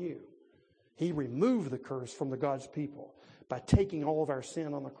curse on you. He removed the curse from the God's people by taking all of our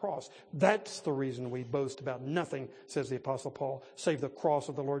sin on the cross. That's the reason we boast about nothing, says the Apostle Paul, save the cross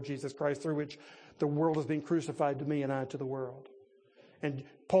of the Lord Jesus Christ, through which the world has been crucified to me and I to the world. And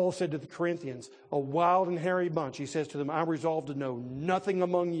Paul said to the Corinthians, a wild and hairy bunch, he says to them, I resolve to know nothing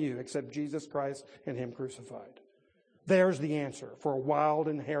among you except Jesus Christ and him crucified. There's the answer for a wild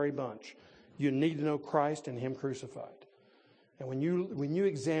and hairy bunch. You need to know Christ and him crucified. And when you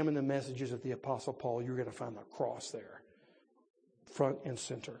examine the messages of the Apostle Paul, you're going to find the cross there, front and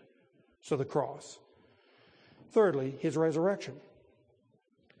center. So the cross. Thirdly, his resurrection.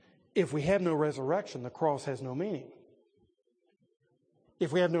 If we have no resurrection, the cross has no meaning.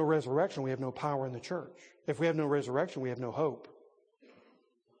 If we have no resurrection, we have no power in the church. If we have no resurrection, we have no hope.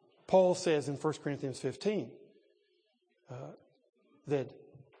 Paul says in 1 Corinthians 15 that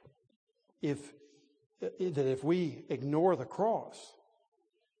if we ignore the cross,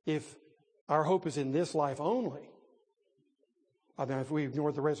 if our hope is in this life only, if we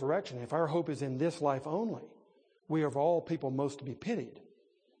ignore the resurrection, if our hope is in this life only, we are of all people most to be pitied.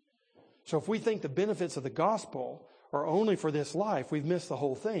 So if we think the benefits of the gospel are only for this life, we've missed the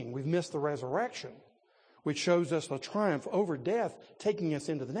whole thing. We've missed the resurrection, which shows us the triumph over death, taking us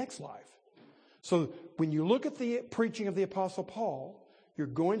into the next life. So when you look at the preaching of the Apostle Paul, you're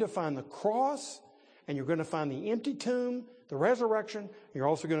going to find the cross, and you're going to find the empty tomb, the resurrection, and you're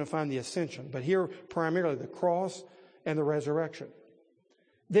also going to find the ascension. But here, primarily the cross and the resurrection.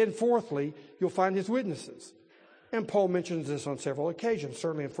 Then fourthly, you'll find his witnesses. And Paul mentions this on several occasions.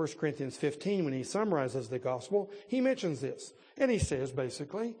 Certainly in 1 Corinthians 15, when he summarizes the gospel, he mentions this. And he says,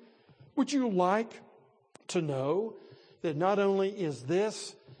 basically, would you like to know that not only is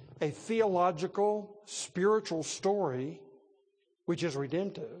this a theological, spiritual story, which is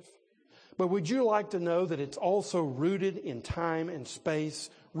redemptive, but would you like to know that it's also rooted in time and space,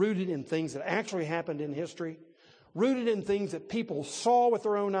 rooted in things that actually happened in history? Rooted in things that people saw with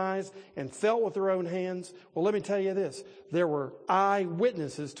their own eyes and felt with their own hands? Well, let me tell you this. There were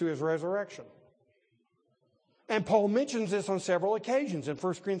eyewitnesses to his resurrection. And Paul mentions this on several occasions. In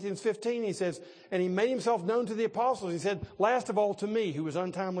 1 Corinthians 15, he says, and he made himself known to the apostles. He said, last of all to me, who was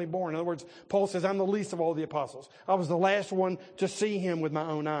untimely born. In other words, Paul says, I'm the least of all the apostles. I was the last one to see him with my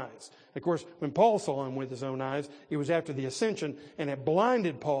own eyes. Of course, when Paul saw him with his own eyes, it was after the ascension, and it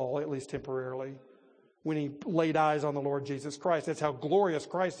blinded Paul, at least temporarily, when he laid eyes on the Lord Jesus Christ. That's how glorious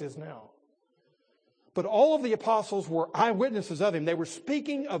Christ is now. But all of the apostles were eyewitnesses of him. They were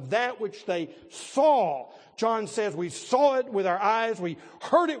speaking of that which they saw. John says, we saw it with our eyes, we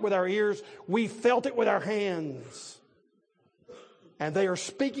heard it with our ears, we felt it with our hands. And they are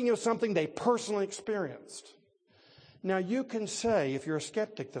speaking of something they personally experienced. Now you can say, if you're a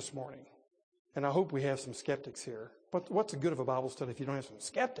skeptic this morning, and I hope we have some skeptics here, but what's the good of a Bible study if you don't have some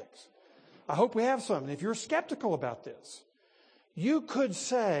skeptics? I hope we have some. And if you're skeptical about this, you could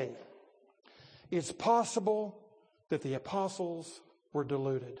say it's possible that the apostles were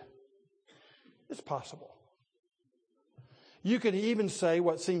deluded. It's possible. You could even say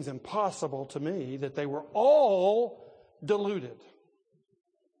what seems impossible to me, that they were all deluded.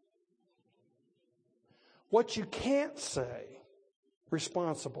 What you can't say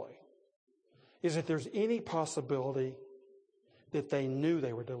responsibly is that there's any possibility that they knew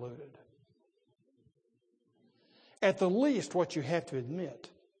they were deluded. At the least, what you have to admit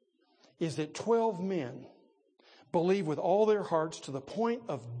is that 12 men believed with all their hearts to the point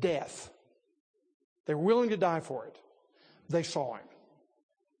of death. They were willing to die for it. They saw him.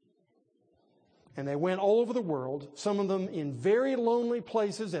 And they went all over the world, some of them in very lonely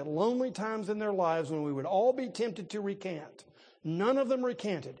places at lonely times in their lives when we would all be tempted to recant. None of them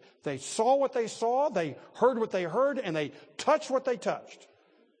recanted. They saw what they saw, they heard what they heard, and they touched what they touched.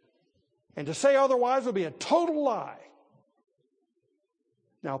 And to say otherwise would be a total lie.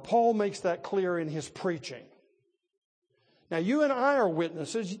 Now, Paul makes that clear in his preaching. Now, you and I are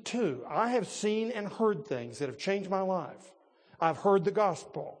witnesses too. I have seen and heard things that have changed my life. I've heard the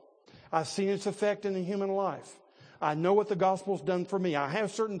gospel. I've seen its effect in the human life. I know what the gospel's done for me. I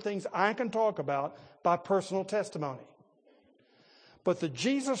have certain things I can talk about by personal testimony. But the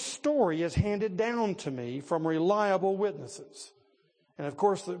Jesus story is handed down to me from reliable witnesses. And of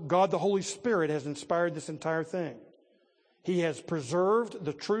course, God the Holy Spirit has inspired this entire thing. He has preserved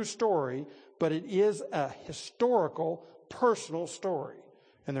the true story, but it is a historical, personal story.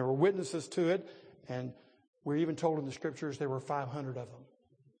 And there were witnesses to it, and we're even told in the Scriptures there were 500 of them.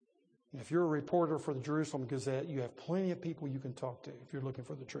 And if you're a reporter for the Jerusalem Gazette, you have plenty of people you can talk to if you're looking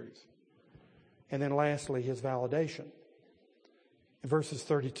for the truth. And then lastly, his validation. In verses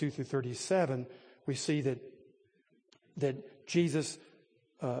 32 through 37, we see that Jesus,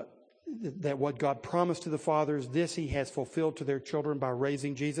 that what God promised to the fathers, this he has fulfilled to their children by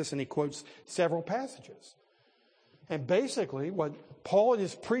raising Jesus. And he quotes several passages. And basically, what Paul in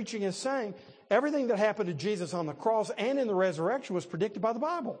his preaching is saying, everything that happened to Jesus on the cross and in the resurrection was predicted by the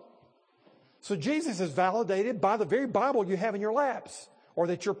Bible. So Jesus is validated by the very Bible you have in your laps, or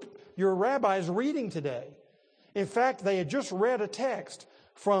that your rabbi is reading today. In fact, they had just read a text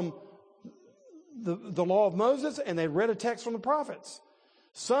from the law of Moses, and they read a text from the prophets.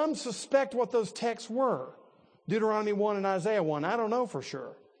 Some suspect what those texts were. Deuteronomy 1 and Isaiah 1. I don't know for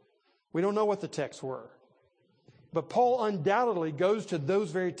sure. We don't know what the texts were. But Paul undoubtedly goes to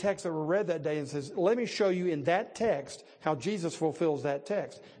those very texts that were read that day and says, let me show you in that text how Jesus fulfills that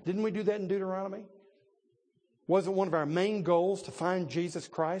text. Didn't we do that in Deuteronomy? Wasn't one of our main goals to find Jesus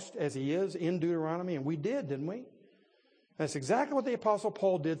Christ as he is in Deuteronomy? And we did, didn't we? That's exactly what the Apostle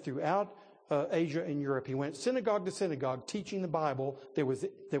Paul did throughout Asia and Europe. He went synagogue to synagogue teaching the Bible that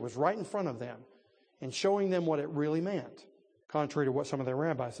was right in front of them and showing them what it really meant, contrary to what some of their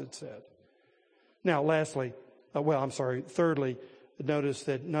rabbis had said. Now, thirdly, notice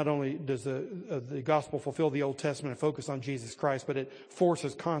that not only does the gospel fulfill the Old Testament and focus on Jesus Christ, but it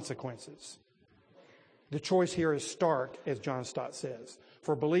forces consequences. The choice here is stark, as John Stott says.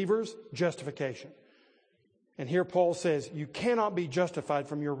 For believers, justification. And here Paul says, you cannot be justified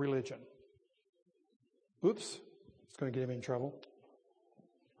from your religion. Oops, it's going to get him in trouble.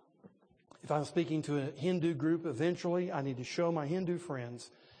 If I'm speaking to a Hindu group eventually, I need to show my Hindu friends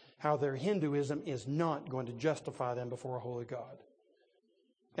how their Hinduism is not going to justify them before a holy God.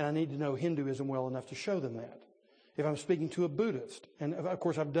 And I need to know Hinduism well enough to show them that. If I'm speaking to a Buddhist, and of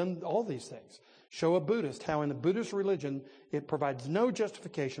course I've done all these things, show a Buddhist how in the Buddhist religion it provides no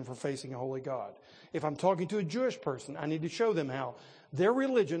justification for facing a holy God. If I'm talking to a Jewish person, I need to show them how their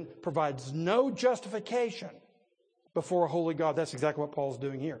religion provides no justification before a holy God. That's exactly what Paul's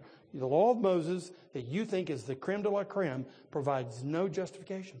doing here. The law of Moses that you think is the creme de la creme provides no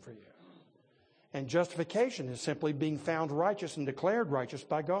justification for you. And justification is simply being found righteous and declared righteous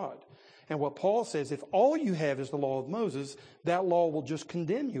by God. And what Paul says, if all you have is the law of Moses, that law will just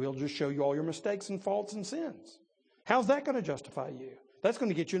condemn you. It'll just show you all your mistakes and faults and sins. How's that going to justify you? That's going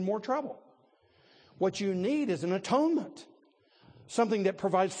to get you in more trouble. What you need is an atonement. Something that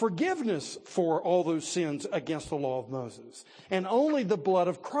provides forgiveness for all those sins against the law of Moses. And only the blood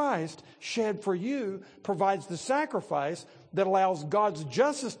of Christ shed for you provides the sacrifice that allows God's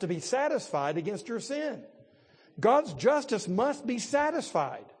justice to be satisfied against your sin. God's justice must be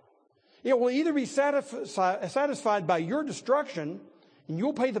satisfied. It will either be satisfied by your destruction, and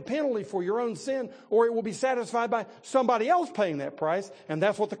you'll pay the penalty for your own sin, or it will be satisfied by somebody else paying that price, and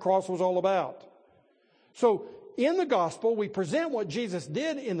that's what the cross was all about. So, in the gospel, we present what Jesus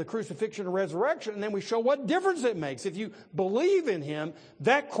did in the crucifixion and resurrection, and then we show what difference it makes. If you believe in him,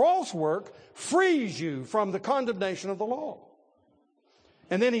 that cross work frees you from the condemnation of the law.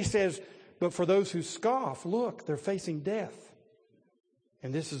 And then he says, but for those who scoff, look, they're facing death.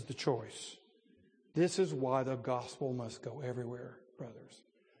 And this is the choice. This is why the gospel must go everywhere, brothers.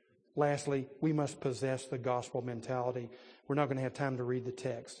 Lastly, we must possess the gospel mentality. We're not going to have time to read the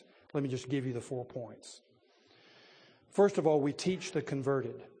text. Let me just give you the 4 points. First of all, we teach the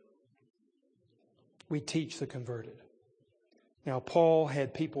converted. We teach the converted. Now, Paul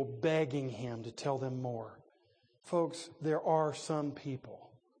had people begging him to tell them more. Folks, there are some people,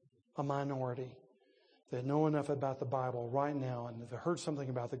 a minority, that know enough about the Bible right now, and if they've heard something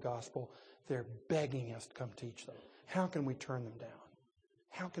about the gospel, they're begging us to come teach them. How can we turn them down?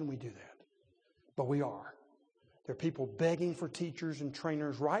 How can we do that? But we are. There are people begging for teachers and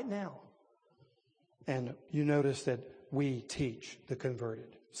trainers right now. And you notice that we teach the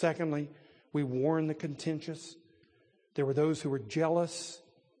converted. Secondly, we warn the contentious. There were those who were jealous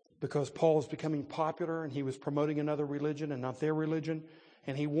because Paul was becoming popular and he was promoting another religion and not their religion.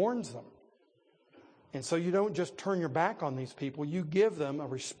 And he warns them. And so you don't just turn your back on these people. You give them a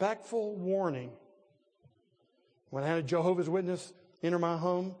respectful warning. When I had a Jehovah's Witness enter my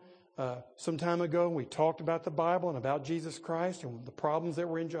home some time ago, we talked about the Bible and about Jesus Christ and the problems that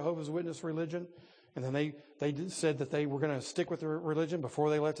were in Jehovah's Witness religion. And then they said that they were going to stick with their religion. Before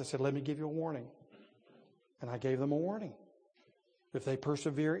they left, I said, let me give you a warning. And I gave them a warning. If they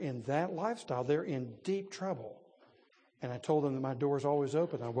persevere in that lifestyle, they're in deep trouble. And I told them that my door is always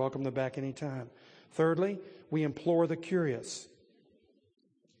open. I welcome them back anytime. Thirdly, we implore the curious.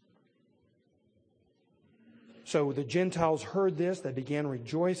 So the Gentiles heard this. They began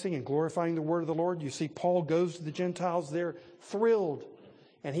rejoicing and glorifying the word of the Lord. You see, Paul goes to the Gentiles. They're thrilled.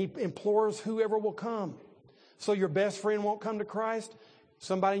 And he implores whoever will come. So your best friend won't come to Christ?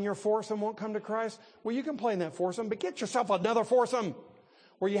 Somebody in your foursome won't come to Christ? Well, you can play in that foursome, but get yourself another foursome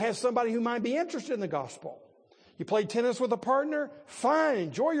where you have somebody who might be interested in the gospel. You play tennis with a partner? Fine,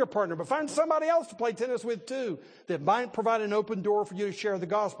 enjoy your partner, but find somebody else to play tennis with too that might provide an open door for you to share the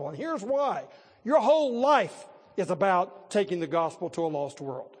gospel. And here's why. Your whole life is about taking the gospel to a lost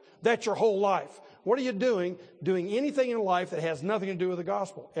world. That's your whole life. What are you doing? Doing anything in life that has nothing to do with the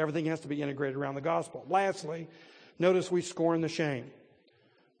gospel. Everything has to be integrated around the gospel. Lastly, notice we scorn the shame.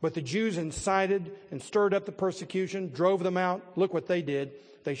 But the Jews incited and stirred up the persecution, drove them out. Look what they did.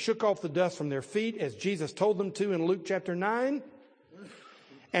 They shook off the dust from their feet as Jesus told them to in Luke chapter 9.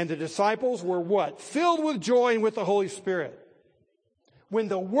 And the disciples were what? Filled with joy and with the Holy Spirit. When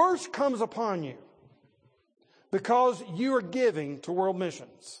the worst comes upon you because you are giving to world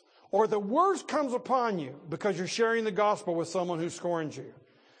missions, or the worst comes upon you because you're sharing the gospel with someone who scorns you.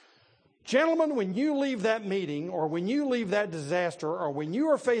 Gentlemen, when you leave that meeting, or when you leave that disaster, or when you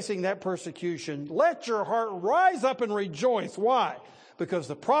are facing that persecution, let your heart rise up and rejoice. Why? Because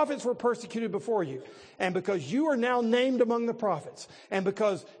the prophets were persecuted before you, and because you are now named among the prophets, and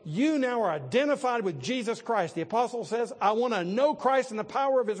because you now are identified with Jesus Christ. The apostle says, I want to know Christ and the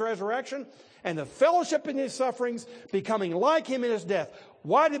power of his resurrection, and the fellowship in his sufferings, becoming like him in his death.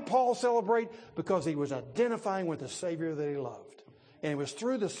 Why did Paul celebrate? Because he was identifying with the Savior that he loved. And it was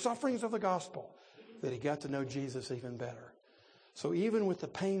through the sufferings of the gospel that he got to know Jesus even better. So even with the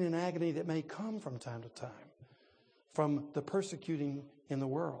pain and agony that may come from time to time, from the persecuting in the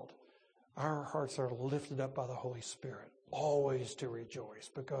world, our hearts are lifted up by the Holy Spirit, always to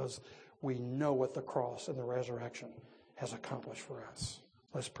rejoice, because we know what the cross and the resurrection has accomplished for us.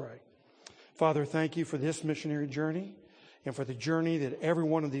 Let's pray. Father, thank you for this missionary journey and for the journey that every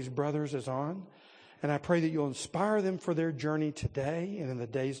one of these brothers is on. And I pray that you'll inspire them for their journey today and in the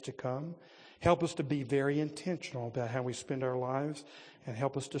days to come. Help us to be very intentional about how we spend our lives, and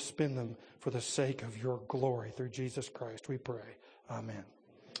help us to spend them for the sake of your glory through Jesus Christ, we pray. Amen.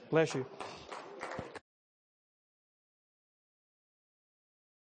 Bless you.